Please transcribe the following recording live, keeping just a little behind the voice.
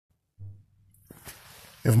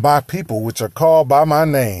If my people, which are called by my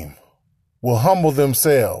name, will humble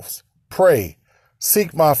themselves, pray,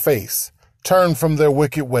 seek my face, turn from their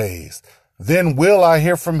wicked ways, then will I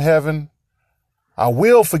hear from heaven, I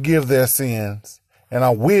will forgive their sins, and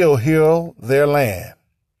I will heal their land.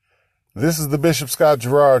 This is the Bishop Scott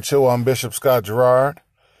Gerard Show. I'm Bishop Scott Gerard,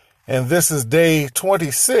 and this is day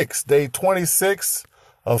 26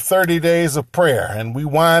 of 30 days of prayer, and we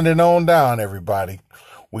winding on down, everybody.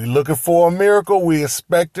 We looking for a miracle. We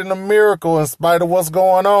expecting a miracle in spite of what's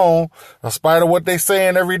going on, in spite of what they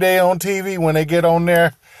saying every day on TV when they get on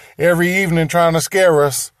there every evening trying to scare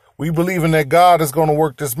us. We believing that God is going to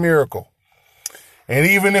work this miracle. And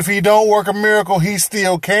even if he don't work a miracle, he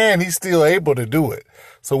still can. He's still able to do it.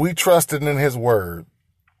 So we trusted in his word.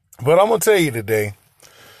 But I'm going to tell you today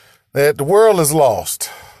that the world is lost.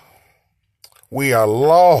 We are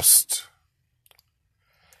lost.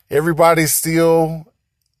 Everybody's still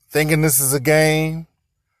thinking this is a game.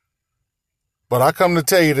 But I come to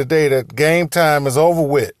tell you today that game time is over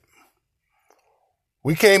with.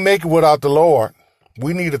 We can't make it without the Lord.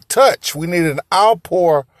 We need a touch. We need an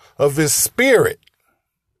outpour of his spirit.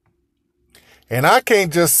 And I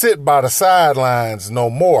can't just sit by the sidelines no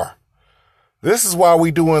more. This is why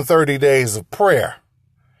we doing 30 days of prayer.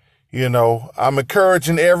 You know, I'm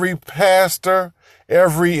encouraging every pastor,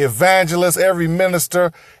 every evangelist, every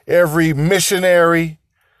minister, every missionary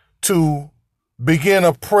to begin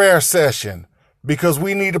a prayer session, because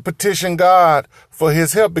we need to petition God for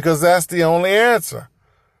his help, because that's the only answer.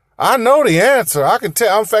 I know the answer. I can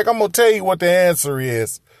tell. In fact, I'm going to tell you what the answer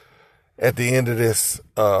is at the end of this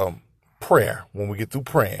prayer when we get through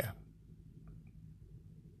praying.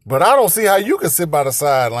 But I don't see how you can sit by the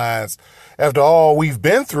sidelines after all we've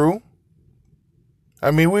been through.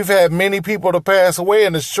 I mean, we've had many people to pass away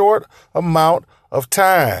in a short amount of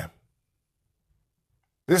time.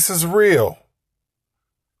 This is real.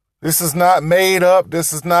 This is not made up.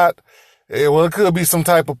 This is not, well, it could be some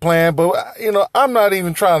type of plan, but, you know, I'm not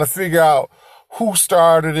even trying to figure out who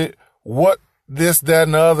started it, what, this, that,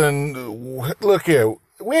 and the other. And look here,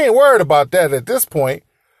 we ain't worried about that at this point.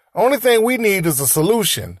 Only thing we need is a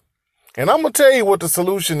solution. And I'm going to tell you what the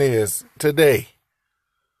solution is today.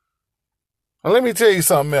 Now, let me tell you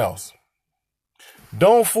something else.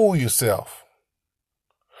 Don't fool yourself.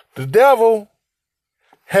 The devil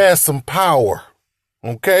has some power,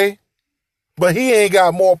 okay? But he ain't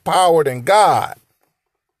got more power than God.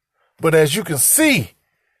 But as you can see,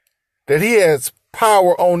 that he has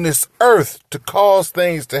power on this earth to cause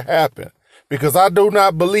things to happen. Because I do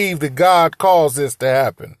not believe that God caused this to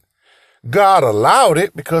happen. God allowed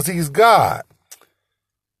it because he's God.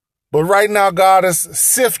 But right now, God is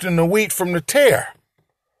sifting the wheat from the tare.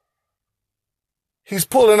 He's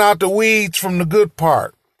pulling out the weeds from the good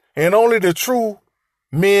part. And only the true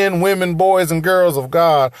men, women, boys, and girls of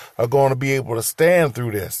God are going to be able to stand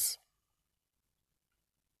through this.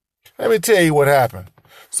 Let me tell you what happened.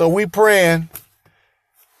 So we praying.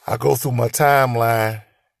 I go through my timeline.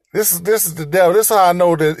 This is the devil. This is how I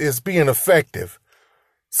know that it's being effective.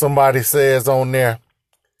 Somebody says on there,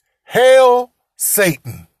 "Hail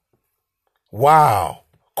Satan." Wow.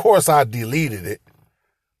 Of course I deleted it.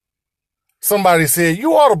 Somebody said,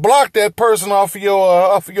 "You ought to block that person off of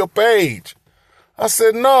your page." I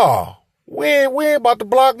said, "No, we ain't about to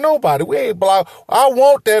block nobody. We ain't block. I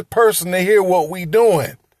want that person to hear what we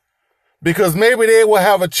doing, because maybe they will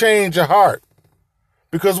have a change of heart.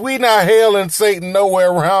 Because we not hailing Satan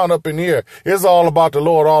nowhere around up in here. It's all about the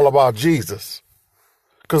Lord, all about Jesus.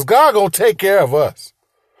 Because God gonna take care of us.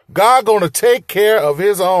 God gonna take care of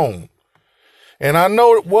his own. And I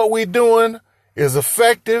know what we doing is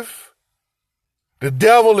effective. The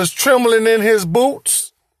devil is trembling in his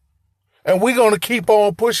boots. And we're going to keep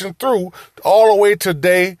on pushing through all the way to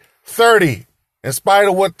day 30, in spite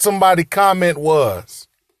of what somebody's comment was.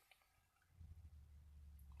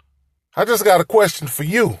 I just got a question for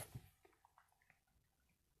you.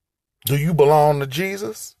 Do you belong to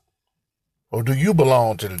Jesus? Or do you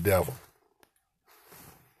belong to the devil?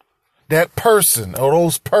 That person or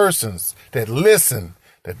those persons that listen,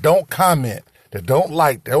 that don't comment, that don't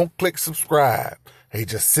like, they don't click subscribe. They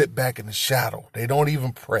just sit back in the shadow. They don't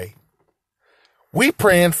even pray. We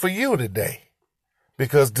praying for you today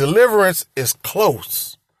because deliverance is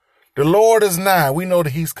close. The Lord is nigh. We know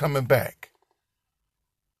that he's coming back.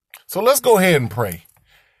 So let's go ahead and pray.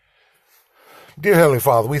 Dear Heavenly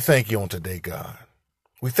Father, we thank you on today, God.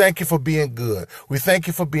 We thank you for being good. We thank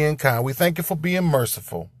you for being kind. We thank you for being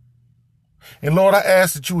merciful. And Lord, I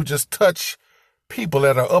ask that you would just touch people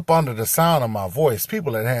that are up under the sound of my voice,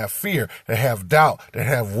 people that have fear, that have doubt, that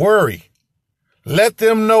have worry. Let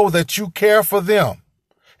them know that you care for them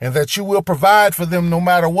and that you will provide for them no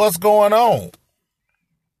matter what's going on.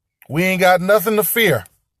 We ain't got nothing to fear.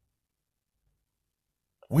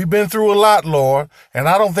 We've been through a lot, Lord, and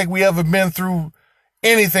I don't think we ever been through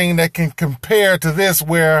anything that can compare to this,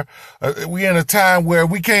 where we're in a time where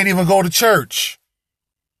we can't even go to church.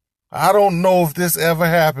 I don't know if this ever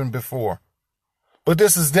happened before, but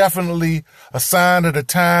this is definitely a sign of the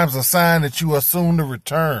times, a sign that you are soon to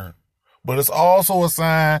return. But it's also a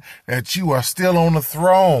sign that you are still on the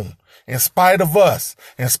throne in spite of us,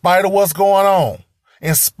 in spite of what's going on,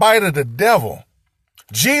 in spite of the devil.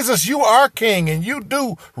 Jesus, you are King, and you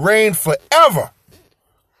do reign forever.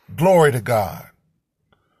 Glory to God.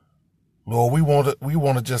 Lord, we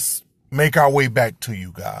want to just make our way back to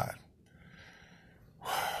you, God.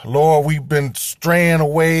 Lord, we've been straying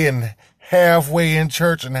away and halfway in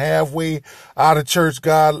church and halfway out of church,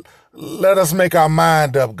 God. Let us make our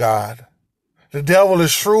mind up, God. The devil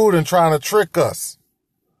is shrewd and trying to trick us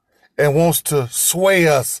and wants to sway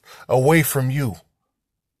us away from you.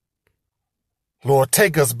 Lord,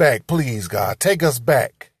 take us back, please, God. Take us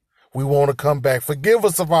back. We want to come back. Forgive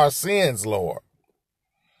us of our sins, Lord.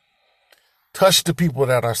 Touch the people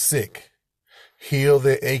that are sick. Heal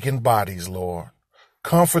their aching bodies, Lord.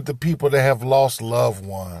 Comfort the people that have lost loved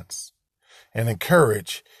ones. And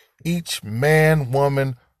encourage each man,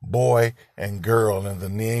 woman, boy, and girl in the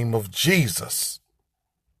name of Jesus.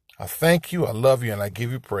 I thank you, I love you, and I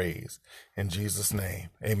give you praise. In Jesus' name,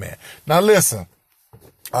 amen. Now listen.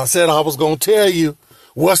 I said I was going to tell you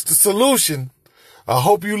what's the solution. I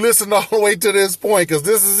hope you listened all the way to this point, because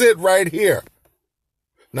this is it right here.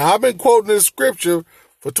 Now, I've been quoting this scripture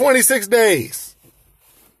for 26 days.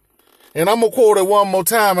 And I'm going to quote it one more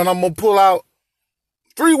time, and I'm going to pull out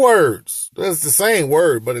 3 words. That's the same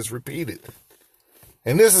word, but it's repeated.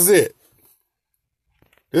 And this is it.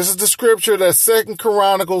 This is the scripture that's 2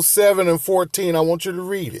 Chronicles 7:14. I want you to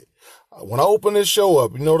read it. When I open this show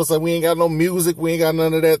up, you notice that we ain't got no music. We ain't got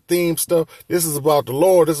none of that theme stuff. This is about the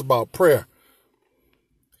Lord. This is about prayer.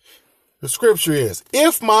 The scripture is,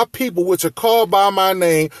 if my people which are called by my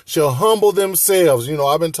name shall humble themselves. You know,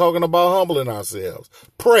 I've been talking about humbling ourselves.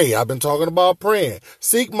 Pray. I've been talking about praying.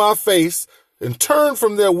 Seek my face and turn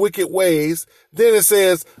from their wicked ways. Then it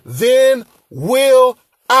says, then will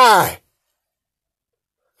I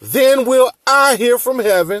hear from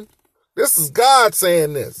heaven. This is God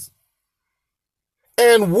saying this.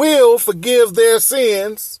 And will forgive their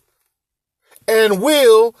sins and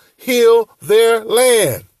will heal their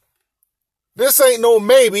land. This ain't no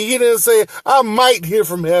maybe. He didn't say, I might hear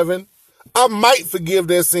from heaven. I might forgive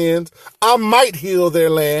their sins. I might heal their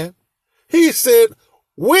land. He said,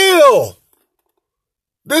 will.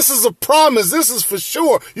 This is a promise. This is for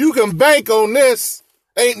sure. You can bank on this.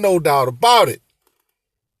 Ain't no doubt about it.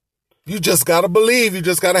 You just got to believe. You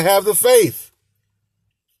just got to have the faith.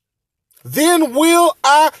 Then will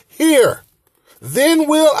I hear. Then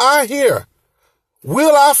will I hear.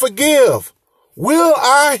 Will I forgive? Will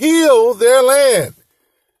I heal their land?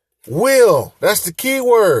 Will. That's the key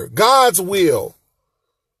word. God's will.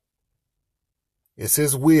 It's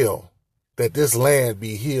his will that this land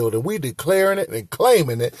be healed. And we declaring it and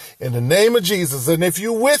claiming it in the name of Jesus. And if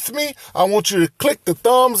you're with me, I want you to click the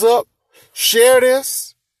thumbs up, share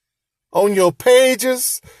this on your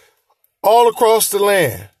pages all across the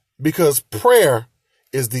land. Because prayer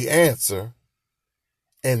is the answer,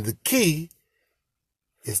 and the key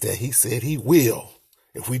is that he said he will.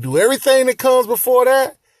 If we do everything that comes before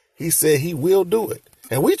that, he said he will do it.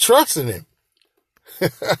 And we trust in him.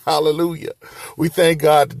 Hallelujah. We thank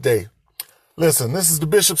God today. Listen, this is the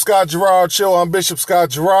Bishop Scott Gerard Show. I'm Bishop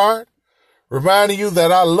Scott Gerard, reminding you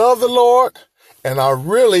that I love the Lord, and I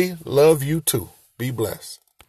really love you too. Be blessed.